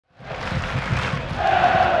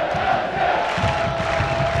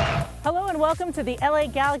welcome to the LA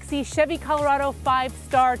Galaxy Chevy Colorado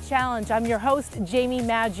 5-Star Challenge. I'm your host, Jamie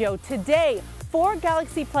Maggio. Today, 4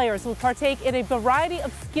 Galaxy players will partake in a variety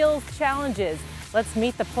of skills challenges. Let's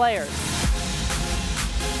meet the players.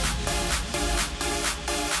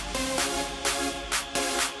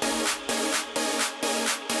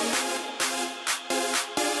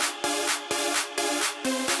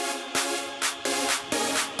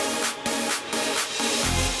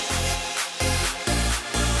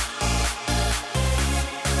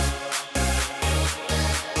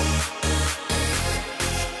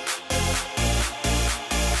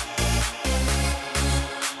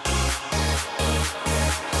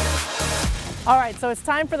 All right, so it's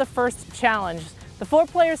time for the first challenge. The 4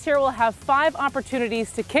 players here will have 5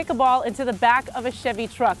 opportunities to kick a ball into the back of a Chevy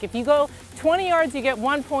truck. If you go 20 yards, you get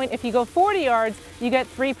 1 point. If you go 40 yards, you get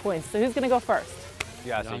 3 points. So who's gonna go first?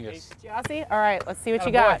 Gyasi. Gyasi? All right, let's see what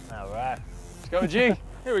you got. All right. Let's go, G.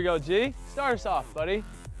 Here we go, G. Start us off, buddy.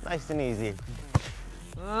 Nice and easy.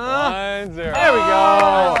 1-0. There we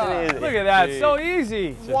go. Look at that, so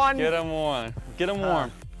easy. Just get him warm. Get him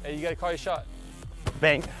warm. Hey, you gotta call your shot.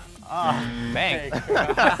 Bang. Bang.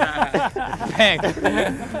 Bang.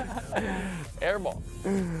 Air ball.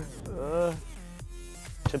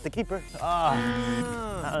 Chip the keeper.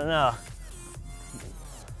 I don't know.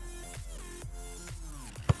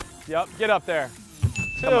 Yep, get up there.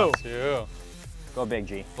 2. 2. Go big,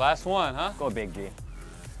 G. Last one, huh? Go big, G.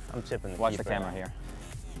 I'm chipping the Watch keeper. the camera here.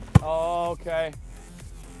 Okay.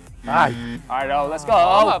 All right, oh, let's go.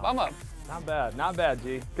 I'm up, I'm up. Not bad,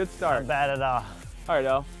 G. Good start. Not bad at all. All right,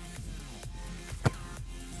 O.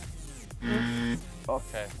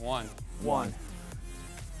 Okay, 1. One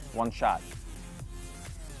shot.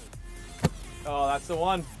 Oh, that's the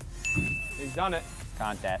one. He's done it.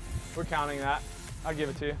 Count that. We're counting that. I'll give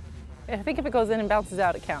it to you. I think if it goes in and bounces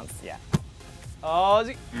out, it counts. Yeah. Oh, is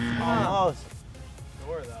he? Almost.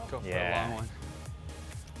 Sure, though. Go for Yeah. a long one.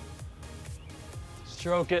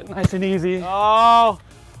 Stroke it, nice and easy. Oh.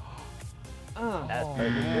 That's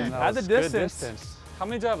perfect. Man, At the good distance. How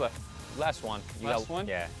many do I have left? Last one. Last one?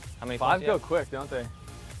 Yeah. How many? 5 points go you have? quick, don't they?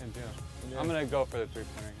 I'm gonna go for the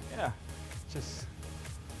 3-pointer. Yeah. Just.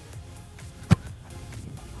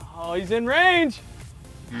 Oh, he's in range.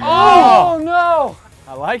 Oh no!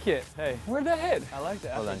 I like it. Hey, Where'd that hit? I like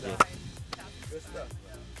that. Hold on, G.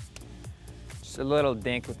 Just a little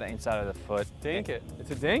dink with the inside of the foot. Dink it.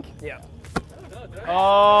 It's a dink? Yeah.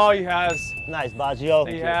 Oh, he has. Nice, Baggio.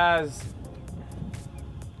 He has.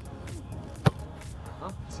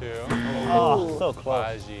 2. Oh, so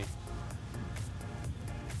close. Baggio.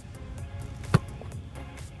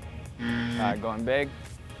 All right, going big.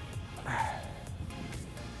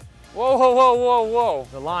 Whoa, whoa, whoa, whoa, whoa.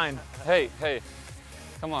 The line. Hey, hey.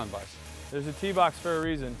 Come on, Bosh. There's a tee box for a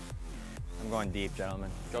reason. I'm going deep, gentlemen.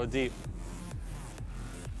 Go deep.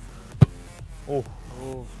 Oh.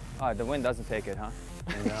 Oh. Oh, the wind doesn't take it, huh?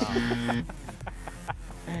 No.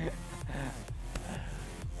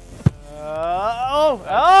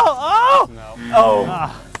 No.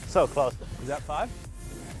 Oh. So close. Is that 5?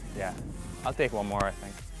 Yeah. I'll take one more, I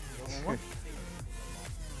think. One more?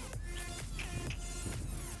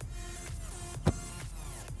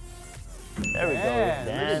 There we go.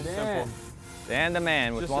 Dan. Simple. Dan the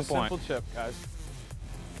man with Just 1 a point. simple chip, guys.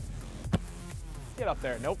 Get up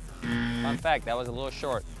there. Nope. Fun fact, that was a little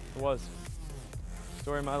short. It was.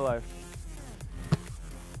 Story of my life.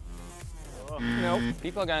 Nope.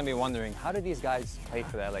 People are gonna be wondering, how do these guys play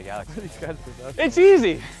for the LA Galaxy? These guys are professional. It's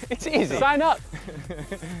easy. It's easy. Sign up. You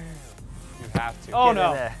have to. Oh, Get in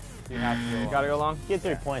no. there. You have to. Gotta go long. Get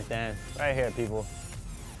 3 points, Dan. Right here, people.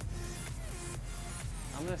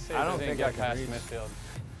 I'm gonna say I don't it doesn't think I get can past reach. midfield.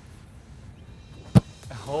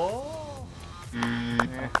 Oh.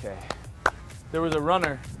 Okay. There was a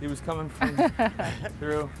runner. He was coming from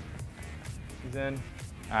through. He's in.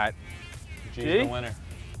 All right. G's G? the winner.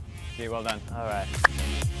 G, well done. All right.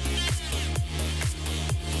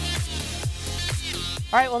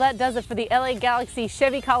 All right, well, that does it for the LA Galaxy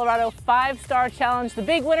Chevy Colorado 5-Star Challenge. The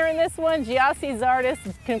big winner in this one, Gyasi Zardes.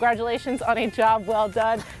 Congratulations on a job well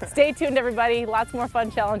done. Stay tuned, everybody. Lots more fun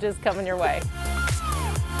challenges coming your way.